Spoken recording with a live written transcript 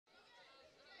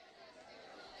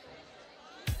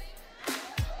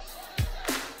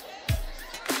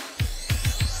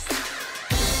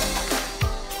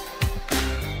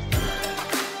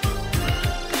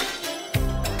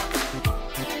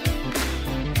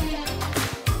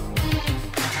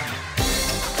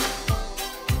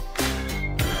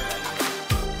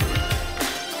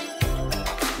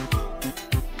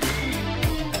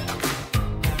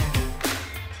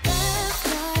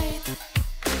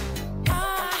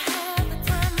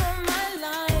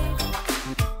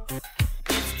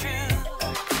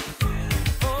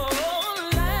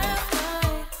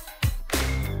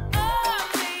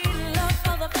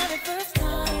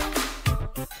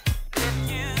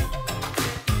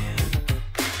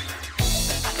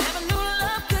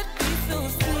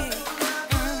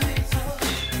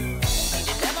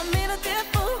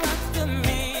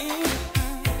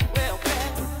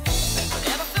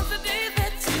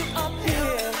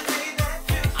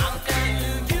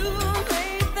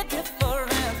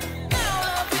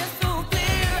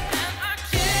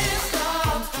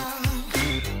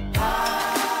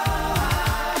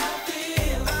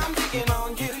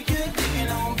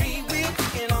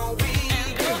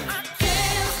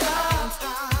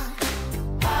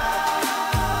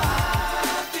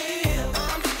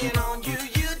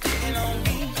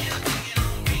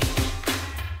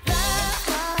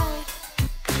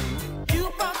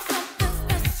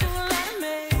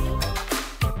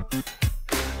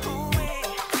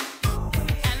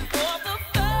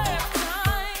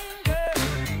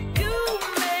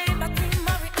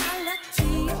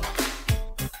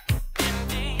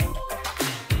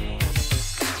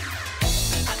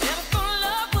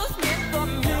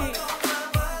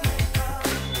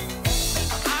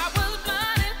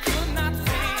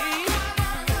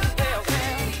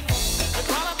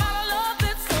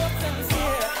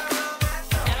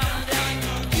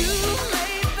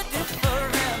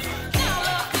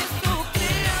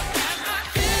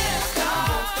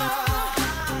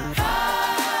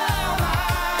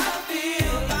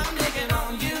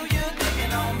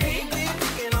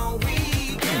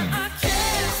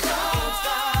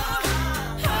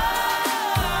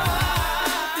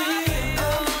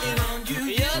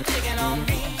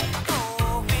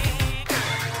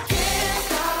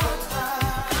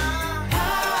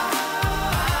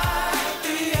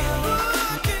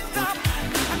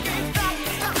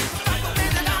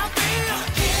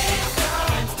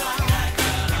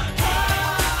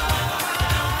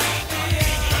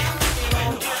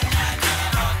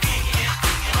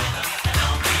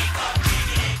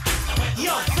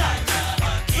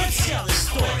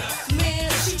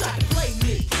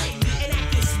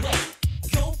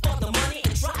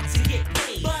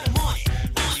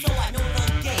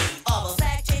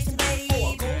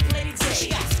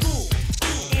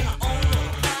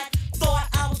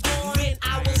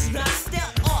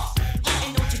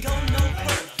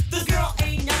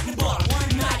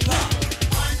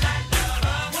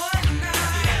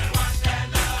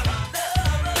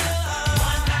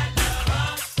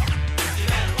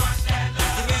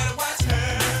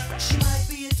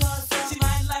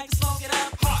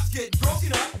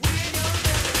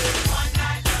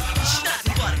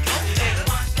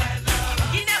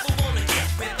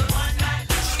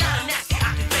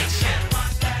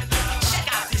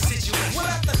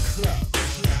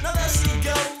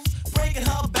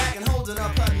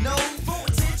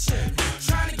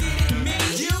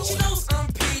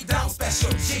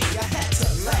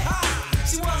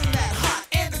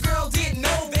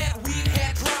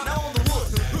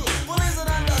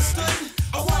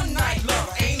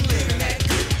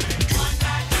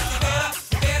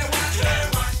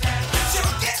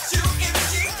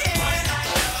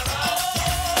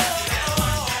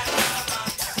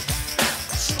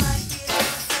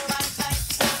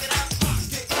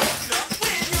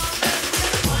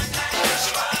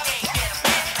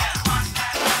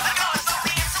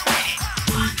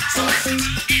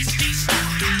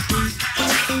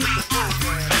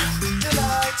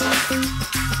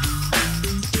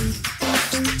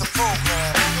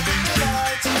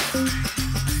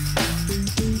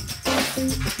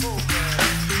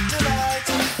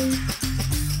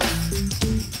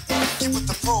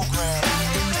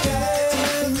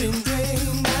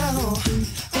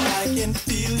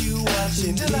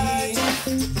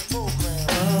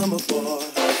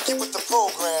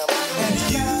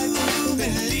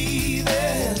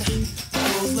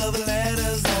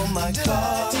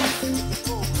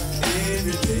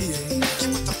every day. Get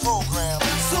with the program.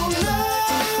 So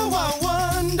now I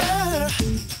wonder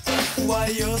why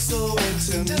you're so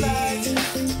into me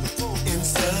in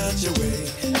such a way.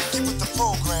 Get with the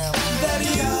program. That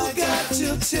you got to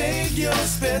take your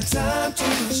spare time to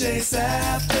chase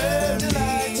after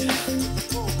me.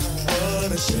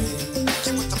 What a shame.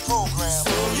 Get with the program.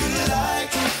 So you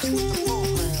like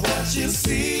what you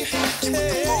see. Get with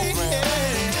the program.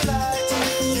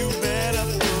 You better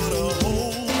put a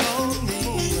hold on me.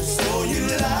 So you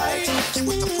like get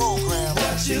with the program.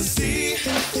 What you see,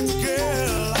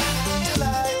 girl.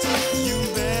 You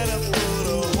better put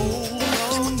a hold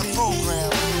on me.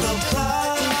 The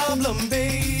problem,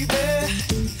 baby,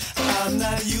 I'm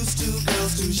not used to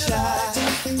girls too shy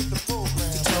to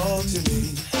talk to me.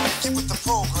 Get with the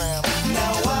program.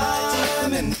 Now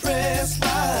I'm impressed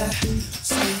by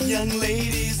sweet young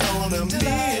ladies on a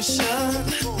mission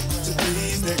to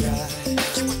please their guy.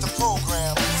 Get with the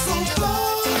program. So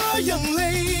far, young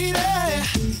lady,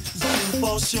 you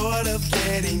fall short of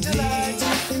getting me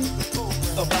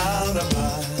about a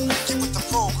mile. Get with the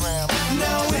program.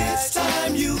 Now it's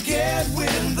time you get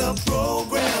with the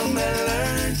program and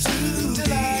learn to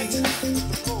lead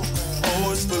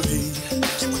forcefully.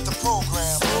 Get with the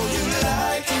program. So you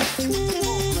like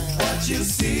what you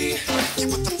see. Get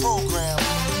with the program.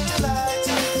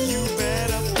 You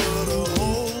better put a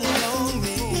hold on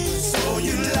me. So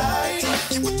you like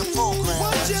get with the program.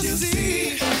 What you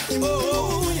see.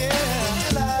 Oh yeah.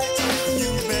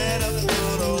 You better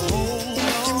put a hold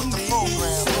on me.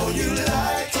 So you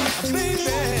like,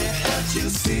 baby, what you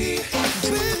see,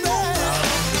 baby.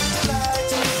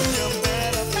 You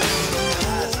better put a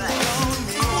hold on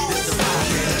me. So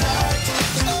you like,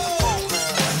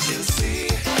 what you see.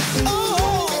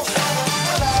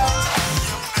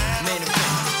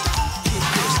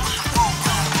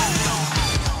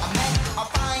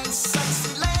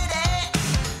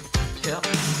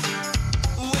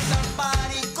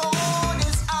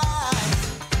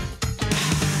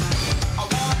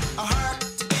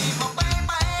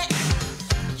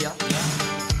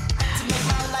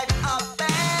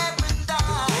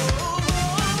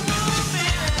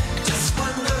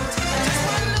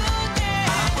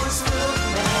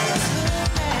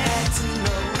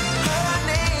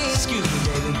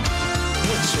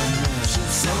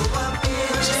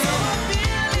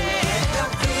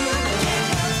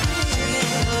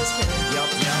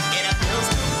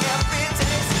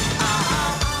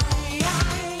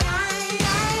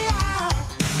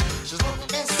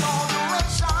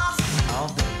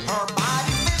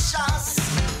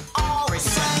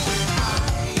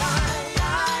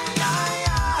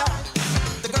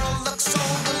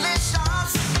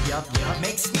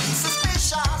 Makes me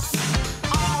suspicious.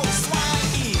 Oh,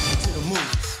 swag. Easy to the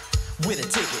movies with a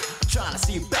ticket. Trying to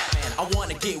see Batman, I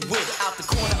wanna get with it. Out the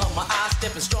corner of my eye,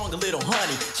 stepping strong, a little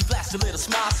honey. She flashed a little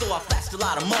smile, so I flashed a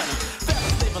lot of money.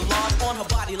 Fellas living large on her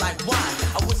body like wine.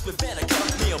 I whispered, better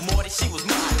cut me a Morty, she was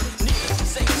mine. Needless to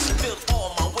say, she built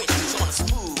all my wishes on a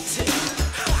smooth tip.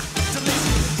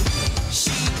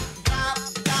 She got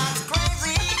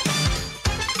crazy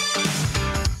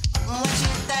when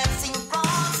she's dancing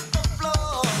across the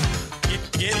floor.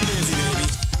 Get busy, baby.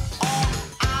 All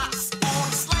eyes on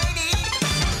this lady.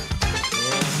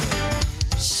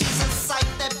 She's a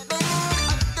sight that men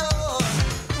adore.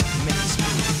 Makes me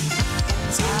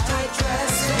tight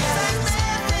dresses,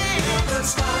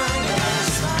 looks fine,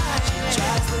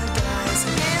 drives the guys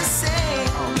insane.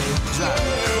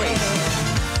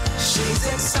 She's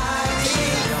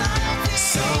exciting,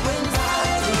 so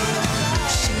inviting.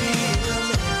 She will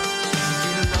get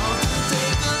along to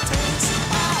take a taste.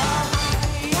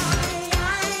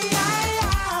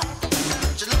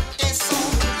 She looking so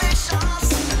delicious.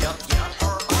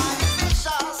 Her body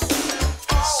vicious.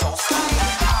 So sweet.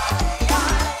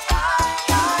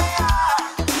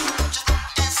 She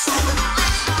looking so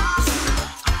delicious.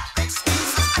 Makes me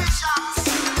suspicious.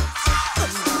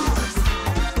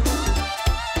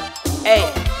 Hey,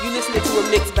 you listening to a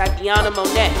mix by Diyanna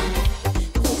Monet.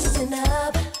 Listen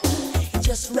up, it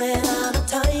just ran out of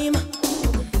time.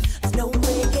 There's no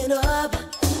making up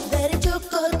that it took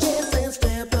a chance and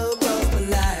stepped across the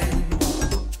line.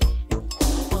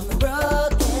 On the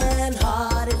broken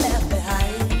heart it left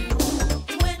behind.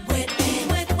 Went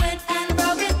and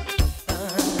broken.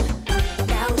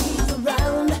 Now he's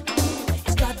around.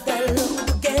 He's got that look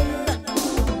again.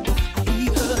 He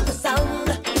heard the sound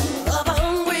of a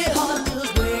hungry heart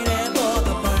just waiting for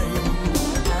the pain.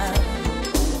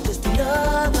 Just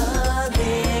another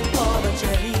link for the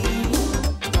chain.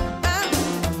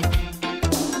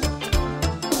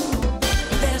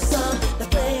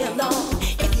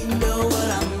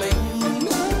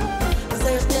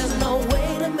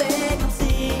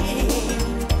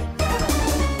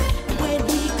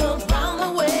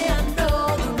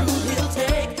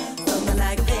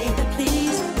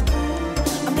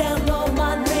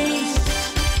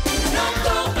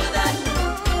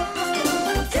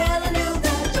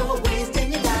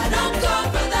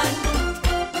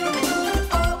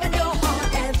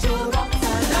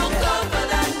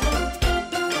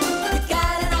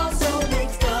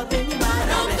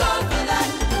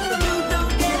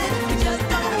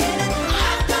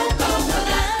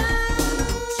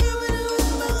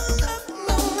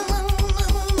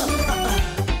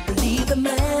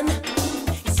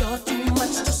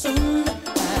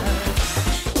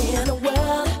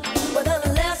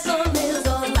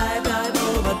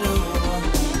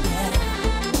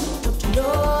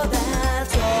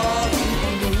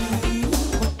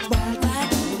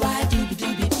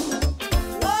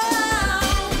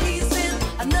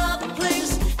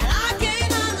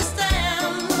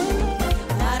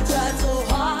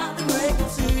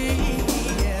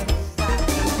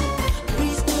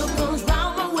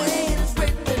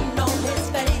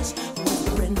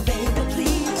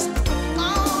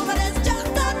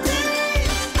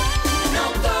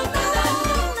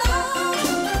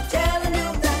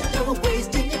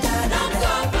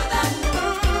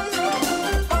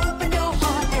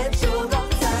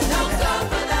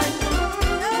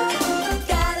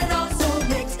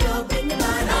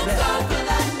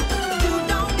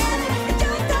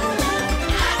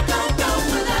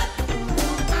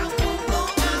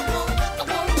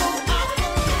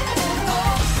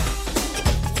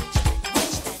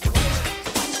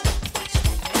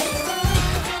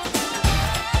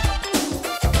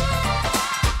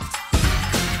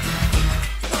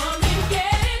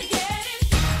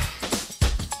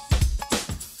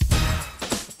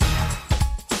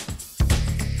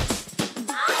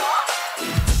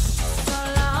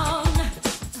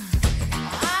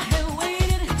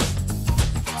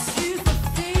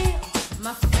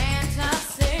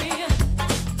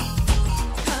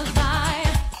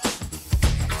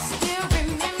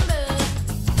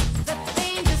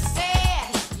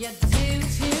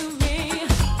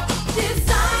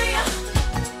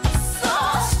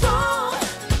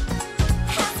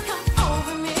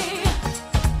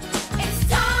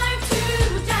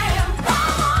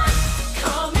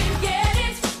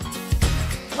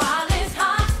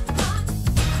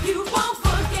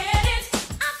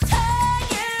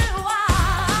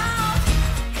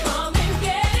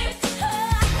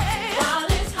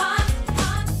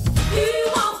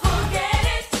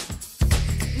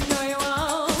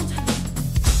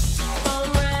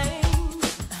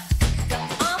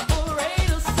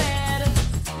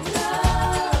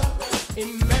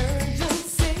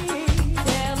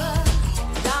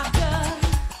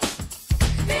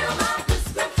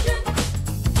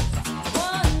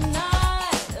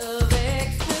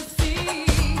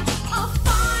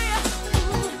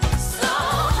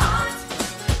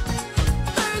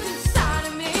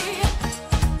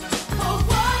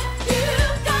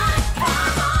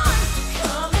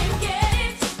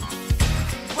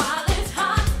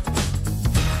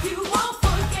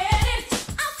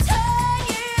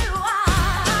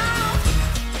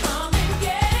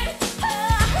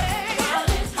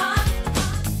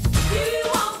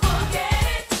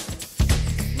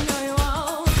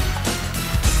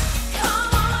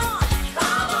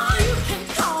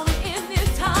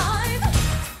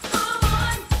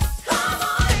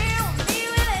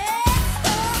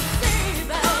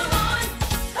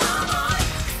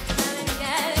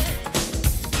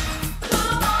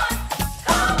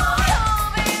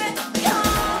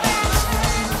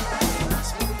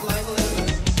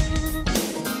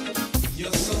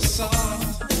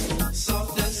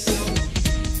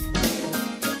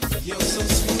 so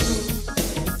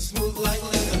smooth, smooth like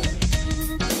leather.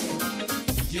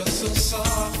 You're so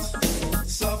soft,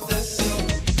 soft as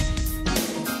silk.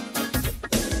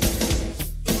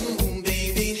 Ooh,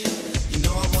 baby, you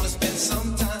know I wanna spend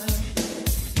some time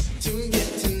to get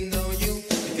to know you.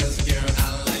 Because girl, I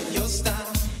like your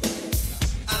style,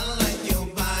 I like your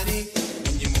body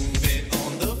when you move it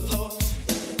on the floor.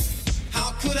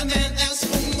 How could a man ask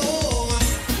for more?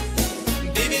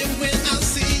 Baby, when I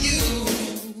see you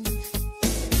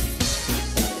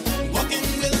walking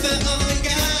with that other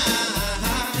guy,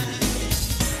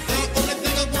 the only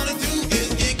thing I wanna do is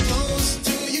get close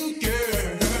to you,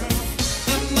 girl.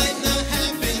 That might not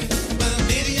happen, but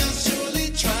maybe I'll surely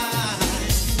try.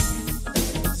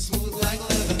 Smooth like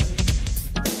leather,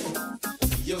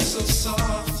 you're so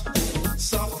soft,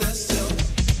 soft as silk.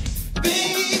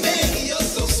 Baby, you're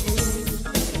so smooth,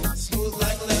 smooth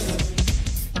like leather.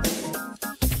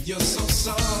 You're so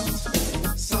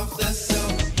soft, soft as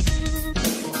silk.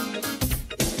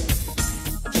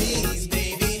 Please,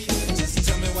 baby, just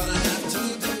tell me what I have to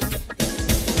do.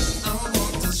 I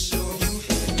want to show you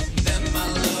that my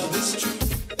love is true.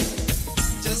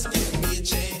 Just give me a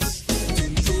chance to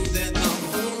prove that I'm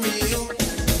for real.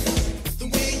 The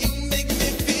way you make me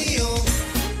feel,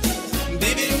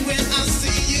 baby, when I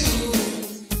see you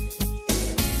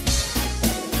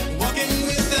walking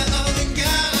with that other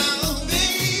guy,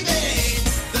 baby,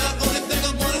 the only thing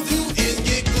I wanna do is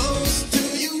get close to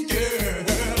you, girl.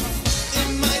 It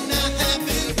might not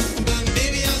happen, but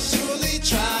maybe I'll surely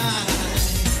try.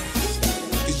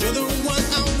 'Cause you're the one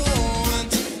I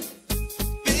want,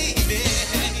 baby.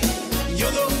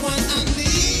 You're the one I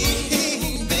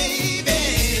need, baby.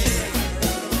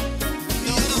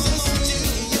 No, I want you.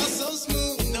 You're so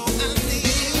smooth. No, I need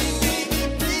you, baby.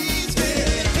 Please,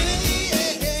 baby.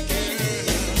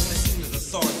 As a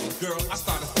sergeant, girl, I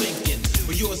started thinking,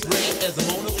 but you're as red as a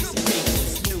Mona Lisa painting,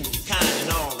 smooth, kind, and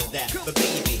all of that. But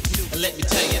baby, let me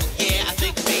tell you, yeah, I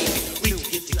think maybe we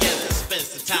can get together and spend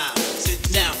some time, sit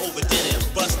down over dinner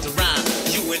and bust a rhyme.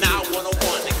 You and I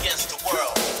one-on-one against the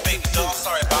world. Baby doll,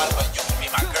 sorry about it, but you can be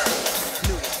my girl.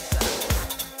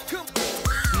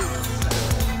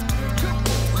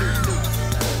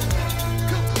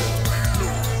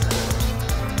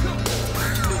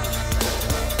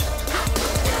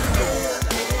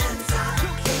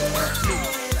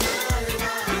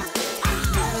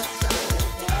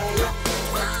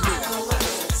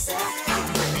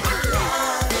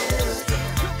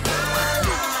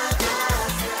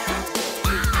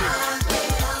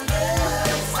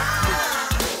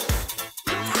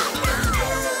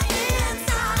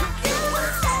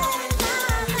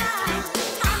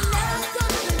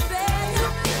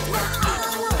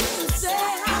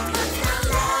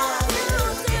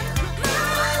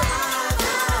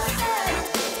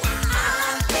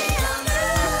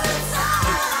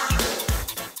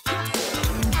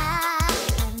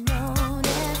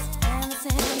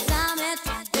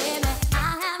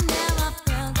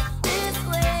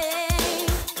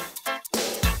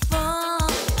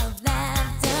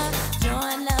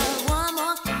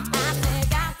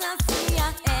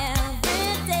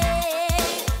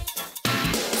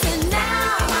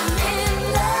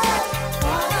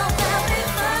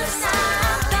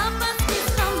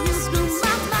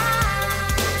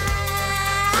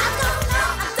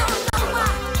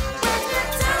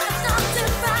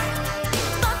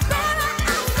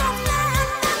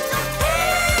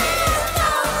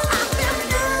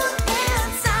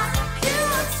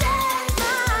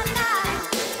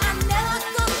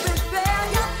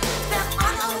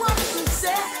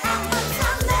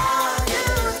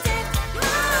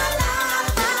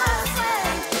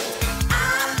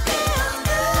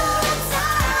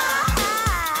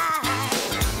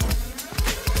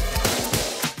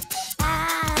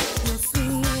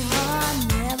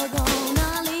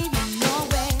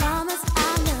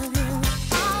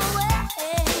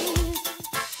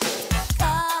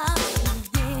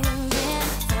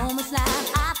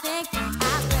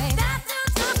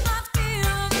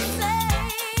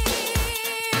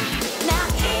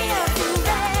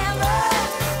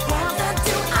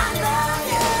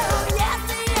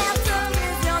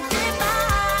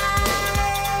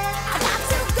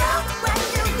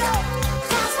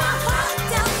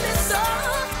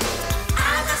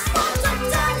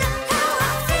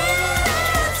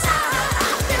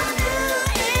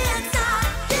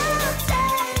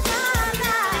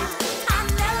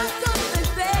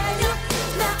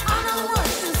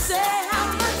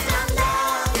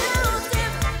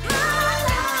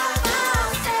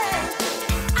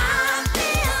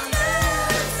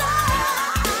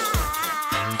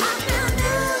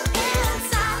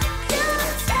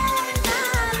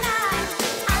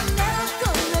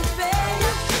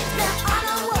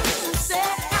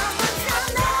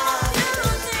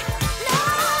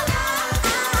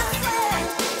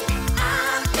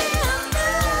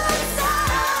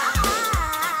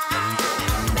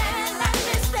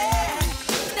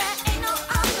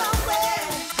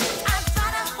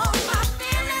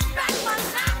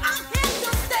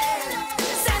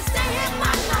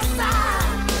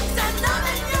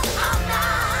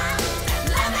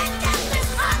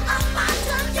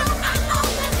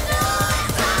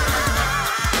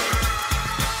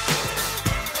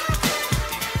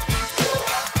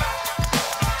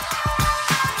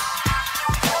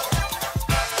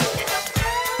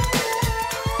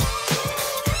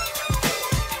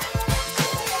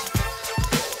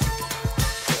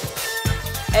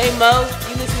 Hey Mo,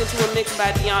 you listening to a mix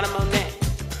by Diyanna Monet.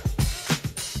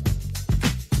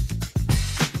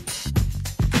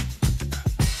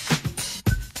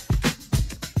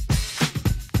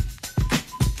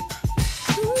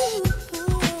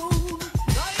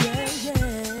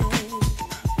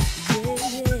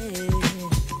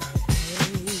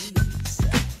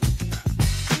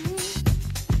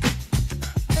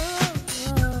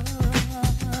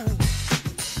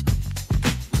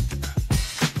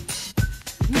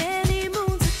 Many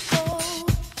moons ago,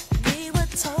 we were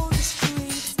told the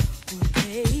streets were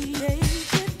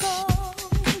paved with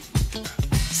gold.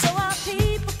 So our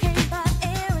people came by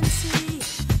air and sea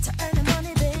to earn the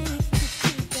money they could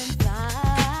keep and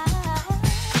fly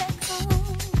back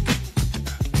home.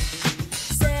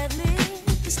 Sadly,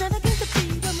 this never came to be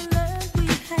when we learned we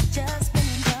had just been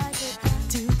invited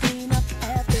to clean up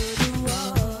after the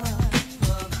war.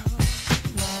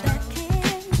 Back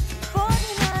in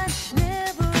 49,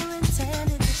 never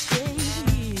intended to stay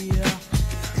here.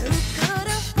 Who could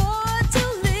afford to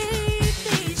leave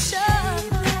these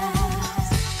shores?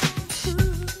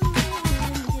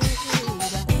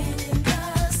 In the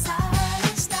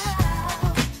silence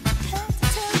now, had to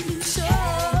tell you so.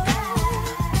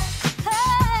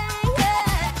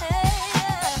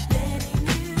 Letting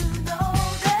you know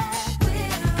that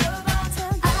we're about to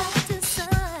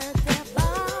decide their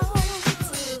bounds.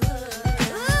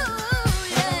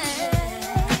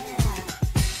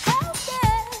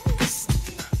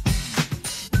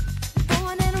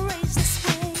 Born and raised this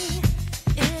way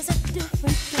is a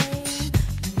different game.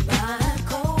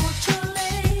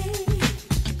 Biculturally,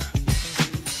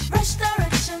 fresh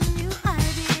direction, new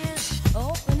ideas,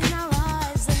 opening our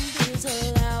eyes and ears,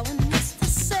 allowing us to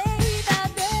save our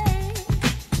day.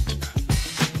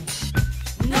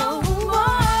 No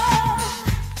more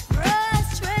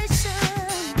frustration,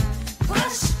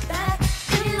 push back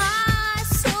in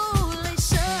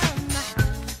isolation.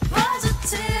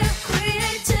 Positive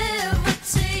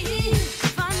creativity,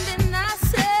 finding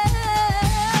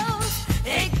ourselves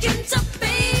aching to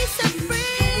be set free.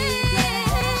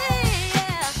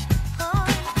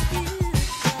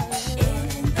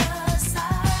 In the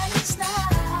silence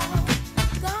now,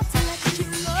 got to let you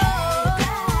know.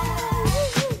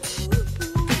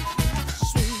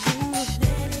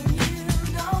 Letting you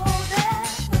know that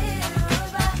we're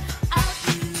about our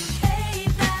UK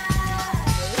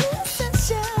life.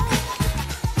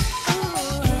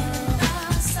 In the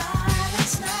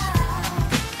silence now,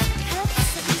 have to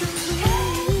set you free.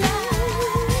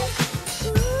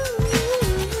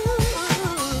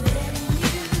 Letting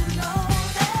you know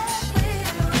that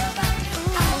we're about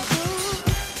our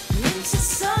in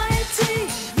society.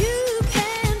 You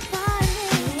can find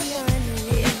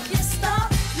me if you stop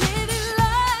living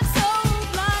life so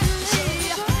blindly.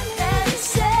 That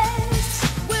says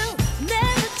will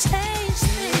never change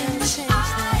things. I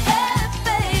have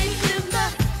faith in the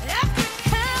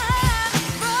African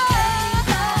pride.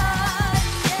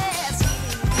 Yes.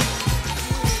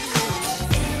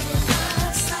 In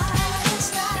the silence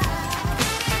now,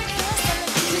 just to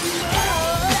let you know.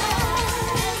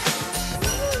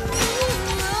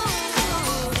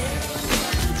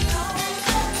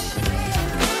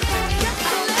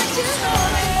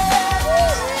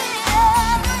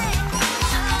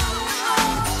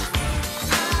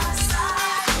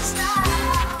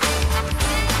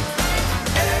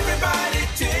 Everybody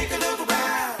take a look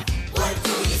around. What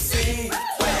do you see?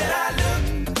 When I look,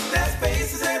 there's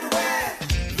faces everywhere.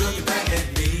 Looking back at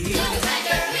me.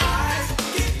 Their eyes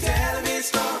keep telling me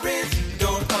stories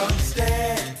don't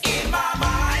understand. In my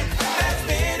mind, there's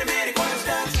many, many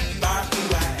questions about who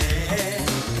I am.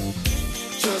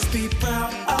 Just be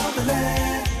proud of the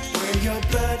land where your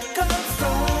blood comes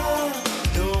from.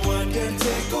 No one can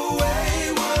take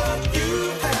away what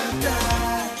you have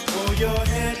done. Hold your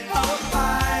head up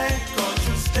high, 'cause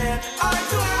you stand eye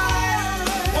to eye.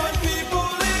 One people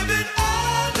living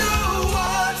under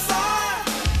one sign.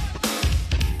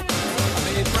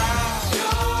 Be proud.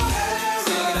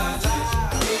 Sing it out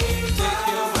loud. Take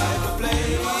your rightful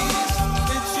place.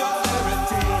 It's your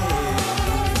heritage.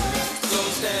 So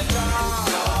stand proud.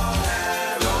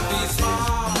 Don't be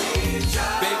small.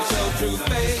 Baby, show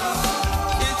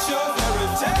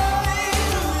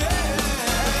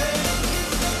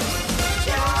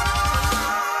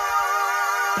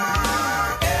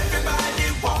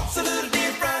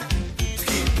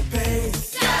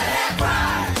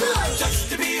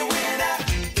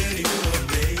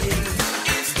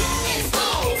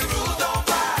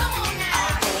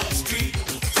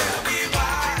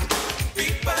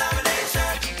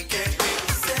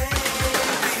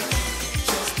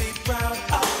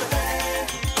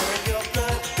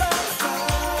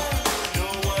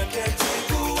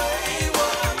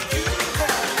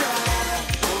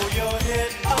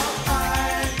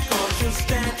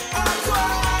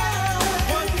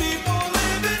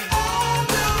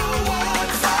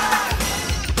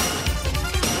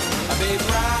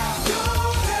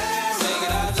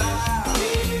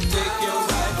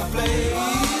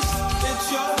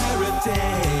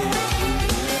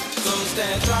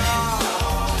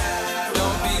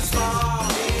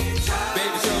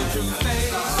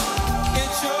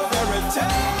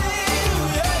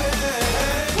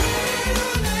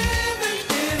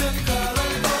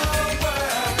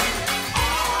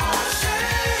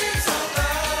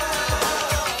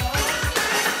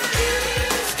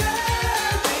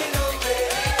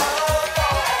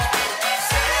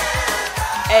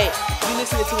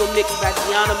listening to a mix by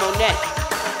Diyanna Monet.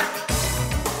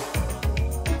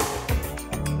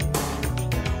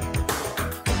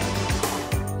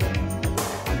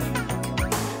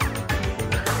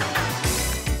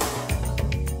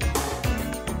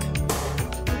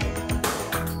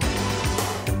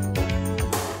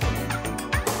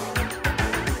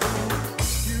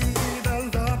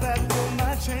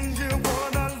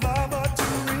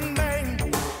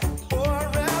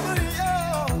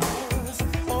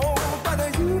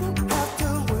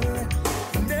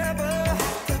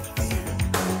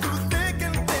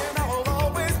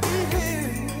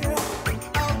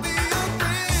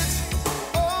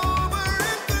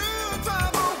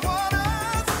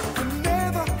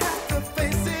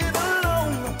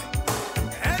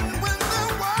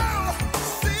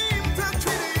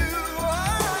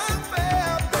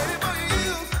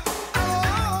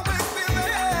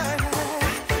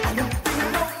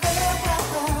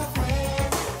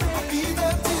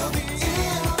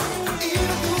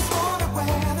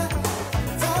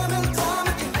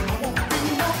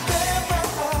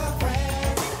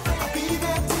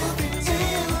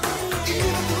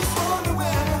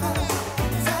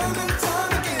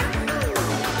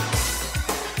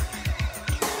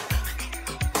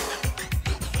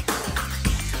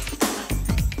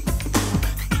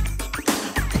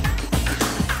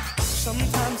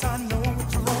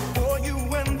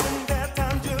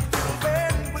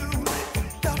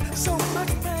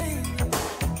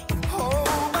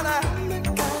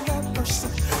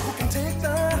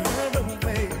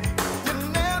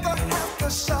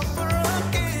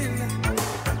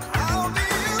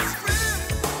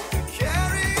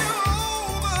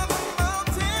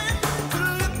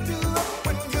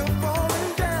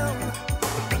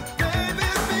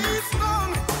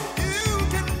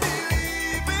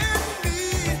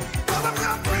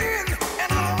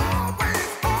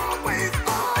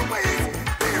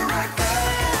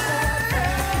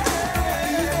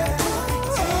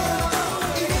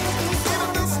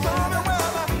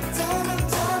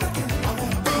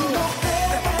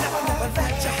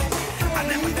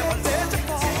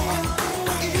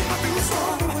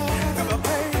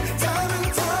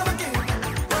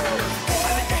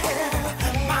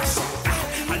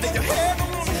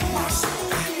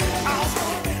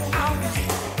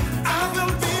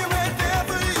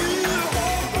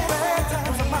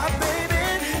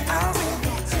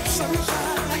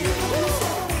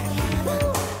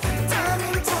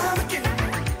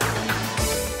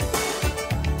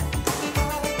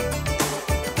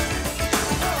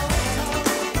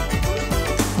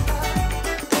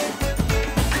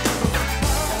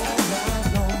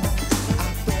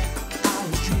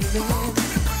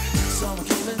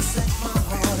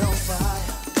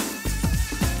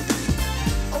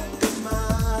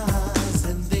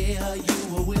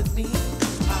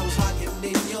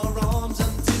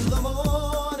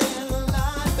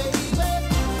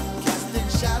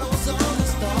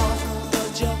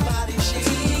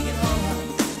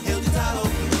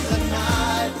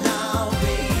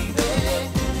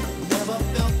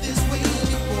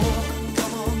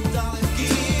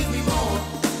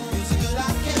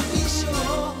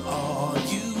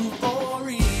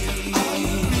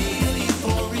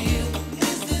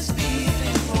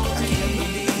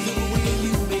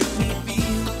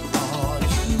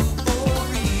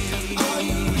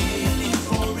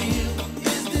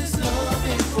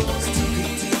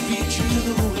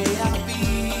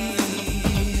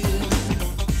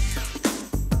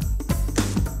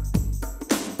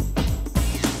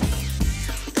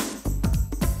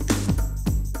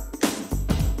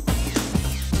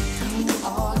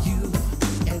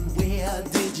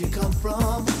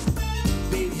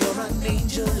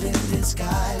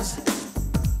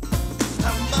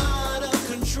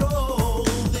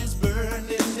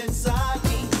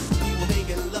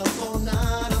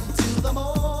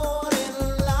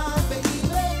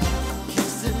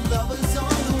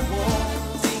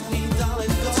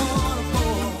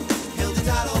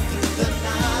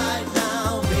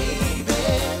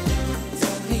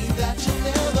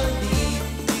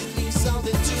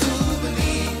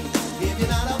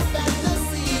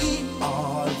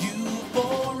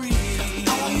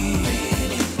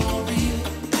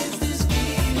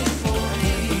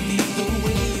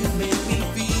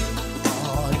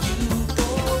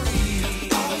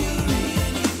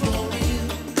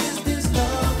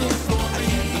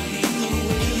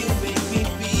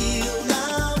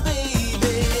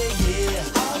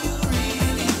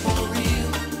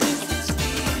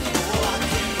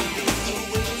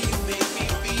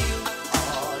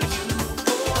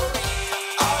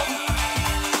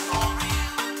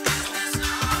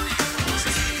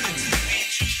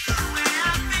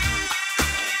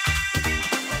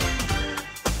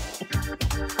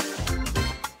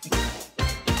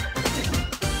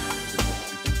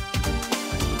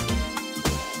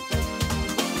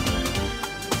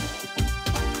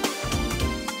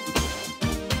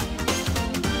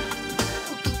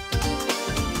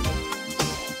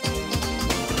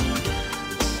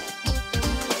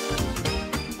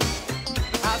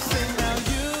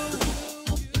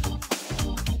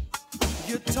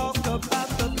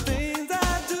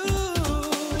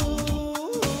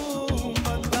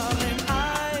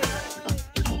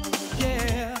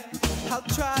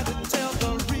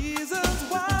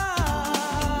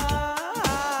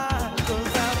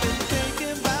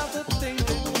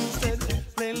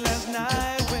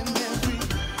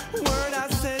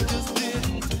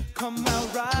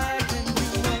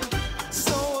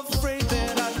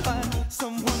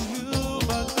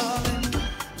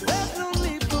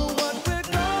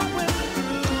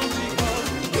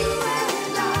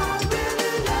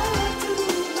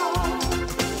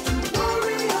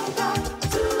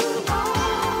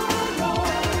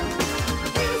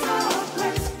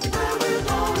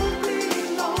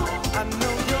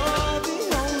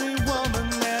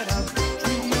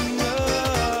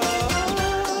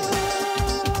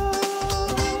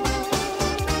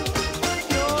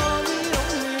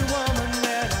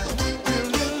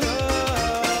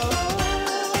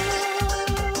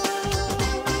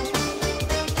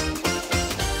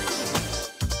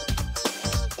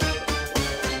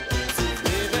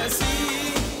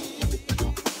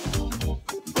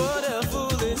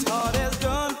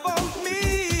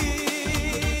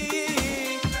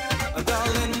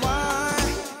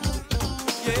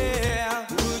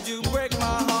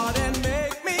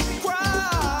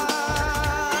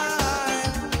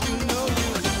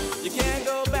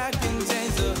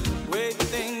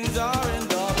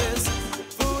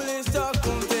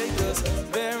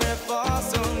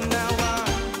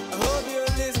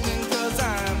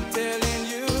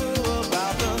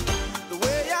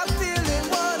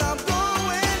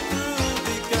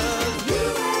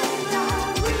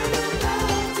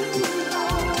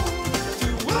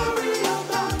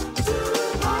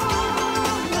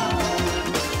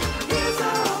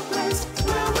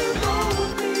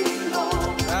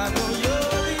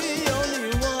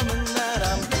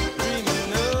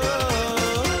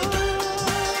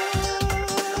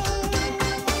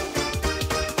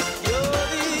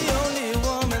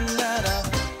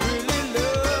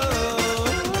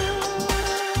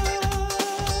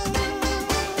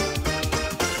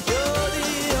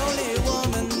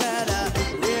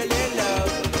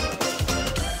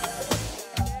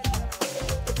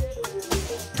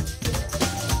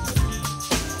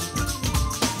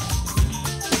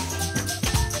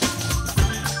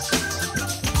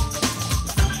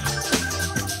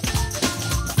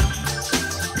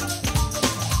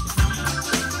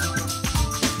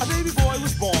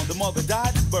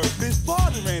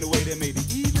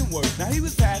 he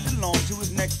was passed along to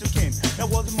his next of kin. That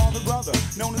was his mother brother,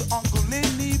 known as Uncle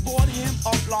Lenny. Brought him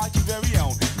up like his very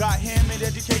own. Got him an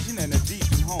education and a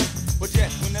decent home. But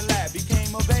just when the lad became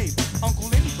a babe, Uncle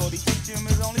Lenny thought he'd teach him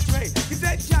his only trade. He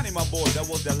said, Johnny, my boy, that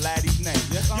was the laddie's name.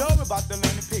 You're about to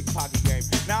learn the pickpocket game.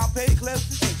 Now pay close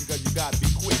attention, cause you gotta be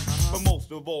quick. But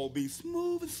most of all, be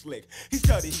smooth and slick. He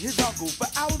studied his uncle for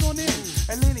hours on end.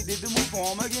 And Lenny did the move for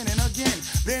him again and again.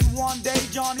 Then one day,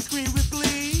 Johnny screamed with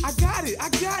glee, I got it,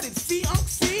 see, Unc,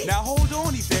 see? Now hold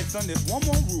on, he said, son, there's one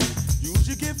more rule. Use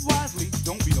your gift wisely,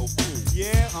 don't be no fool.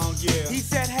 Yeah, yeah. He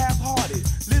said half-hearted.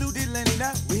 Little did Lenny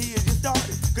know he had just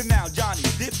started. Cause now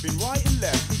Johnny's dipping right and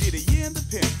left. He did a year in the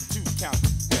pen, 2 counts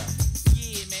of theft.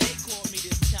 Yeah, man, they caught me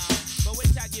this time. But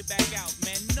wait till I get back out,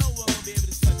 man. No one will be able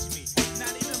to touch me.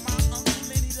 Not even my Uncle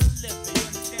Lenny the Lifter. You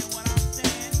understand what I'm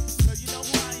saying? Cause you know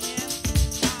who I am?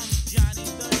 I'm Johnny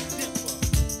the Dipper.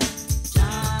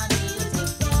 Johnny the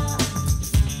Dipper,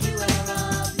 beware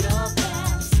of your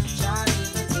past. Johnny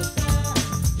the Dipper,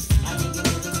 I think you're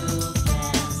moving too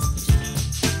fast.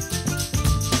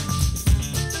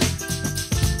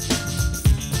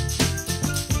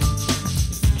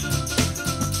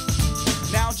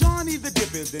 Now Johnny the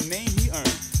Dipper is the name he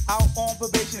earned. Out on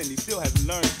probation and he still hasn't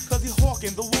learned. Cause he's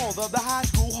hawking the walls of the high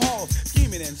school halls.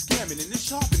 Scheming and scamming in the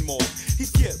shopping mall. He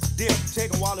skipped, dipped,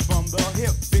 taking wallet from the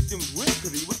hip. Victims whipped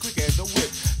cause he was quick as a whip.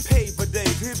 Paid for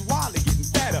days, his wallet getting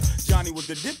fatter. Johnny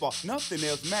was the dipper, nothing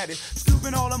else mattered.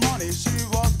 Scooping all the money, she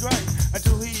was great.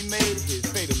 Until he made his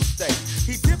fatal mistake.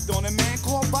 He dipped on a man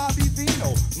called Bobby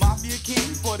Vino. Mafia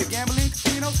king for the gambling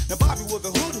casino. Now Bobby was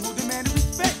a hood who demanded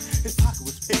respect. His pocket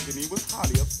was picked and he was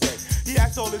highly upset. He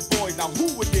asked all his boys, now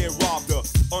who would dare rob the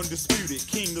undisputed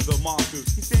king of the monsters?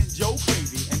 He sent Joe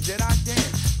Crazy and Jedi Dan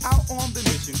out on the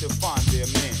mission to find their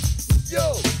man.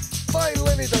 Yo, find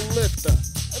Lenny the Lifter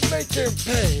and make him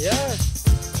pay, huh?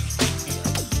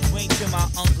 Wait till my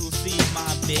uncle sees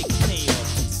my big payoff.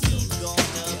 He's gonna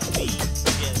be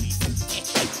jelly.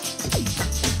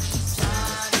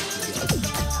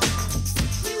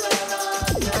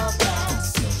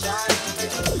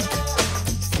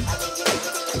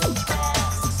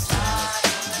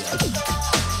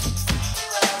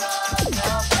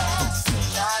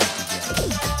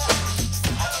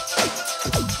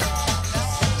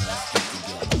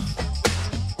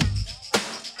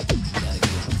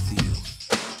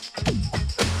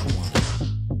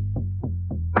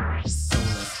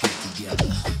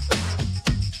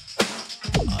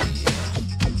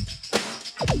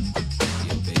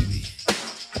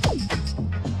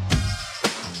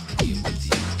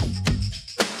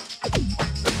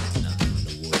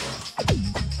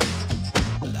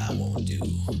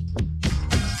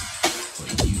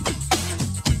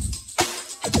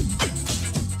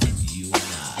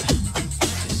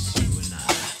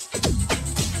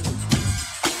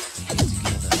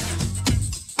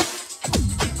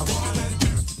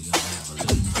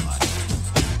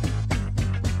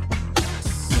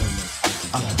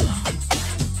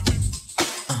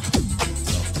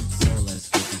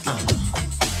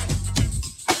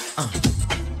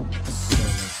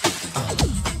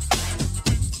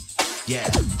 Yeah,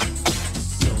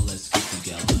 so let's get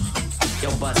together. Yo,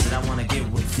 Busted, I wanna get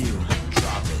with you.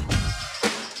 Drop it.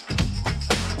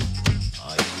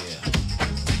 Oh yeah.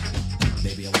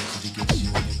 Baby, I want you to get you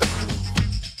and your crew.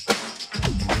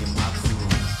 And me and my crew.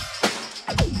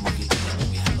 We get together and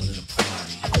we have a little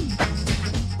party.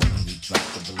 And we drop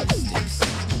the ballistics.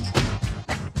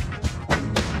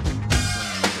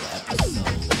 Some little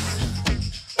episodes.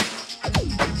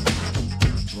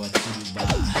 Brought to you by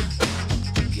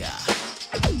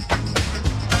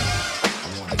I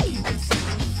wanna get with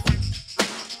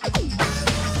you.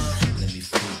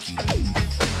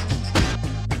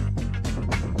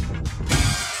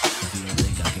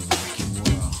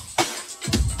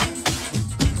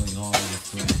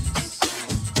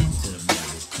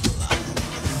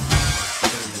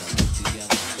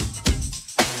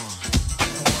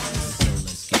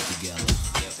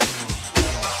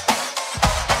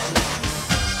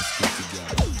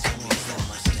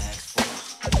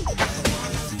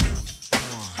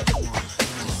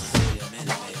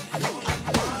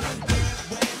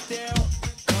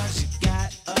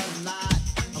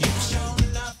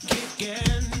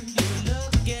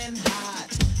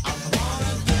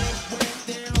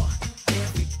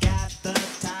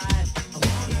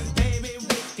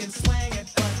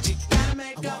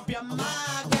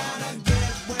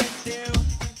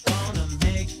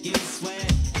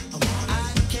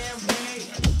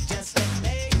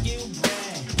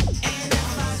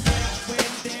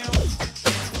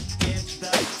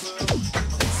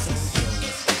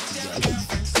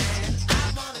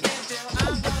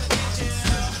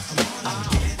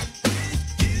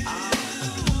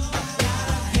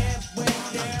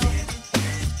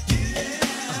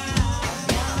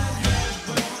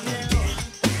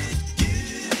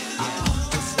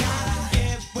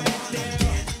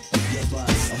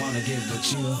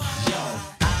 Yo,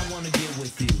 I wanna get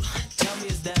with you. Tell me,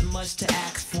 is that much to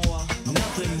ask for?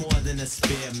 Nothing more than a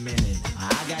spare minute. I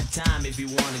got time if you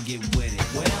wanna get with it.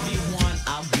 Whatever you want,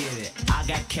 I'll get it. I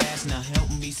got cash, now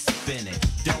help me spin it.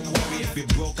 Don't worry if you're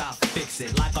broke, I'll fix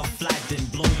it. Like a flight, then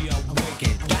blow you up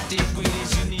wicked. Got the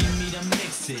ingredients you need me to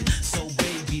mix it. So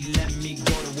baby, let me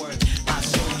go to work. I'll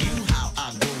show you how I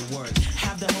go to work.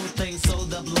 Have the whole thing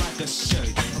sold up like a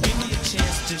shirt. Give me a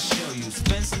chance to show you.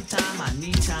 Spend some time, I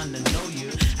need time to know you.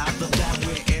 After that,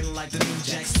 we're in like the new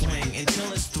jack swing.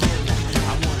 Until it's through,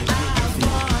 I wanna get with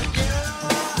you.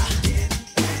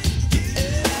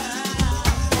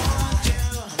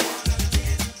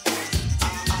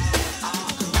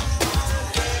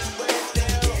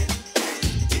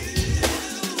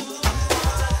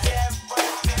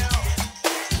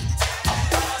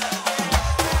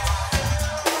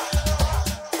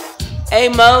 Hey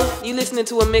Mo, you listening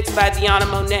to a mix by Diyanna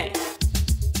Monet.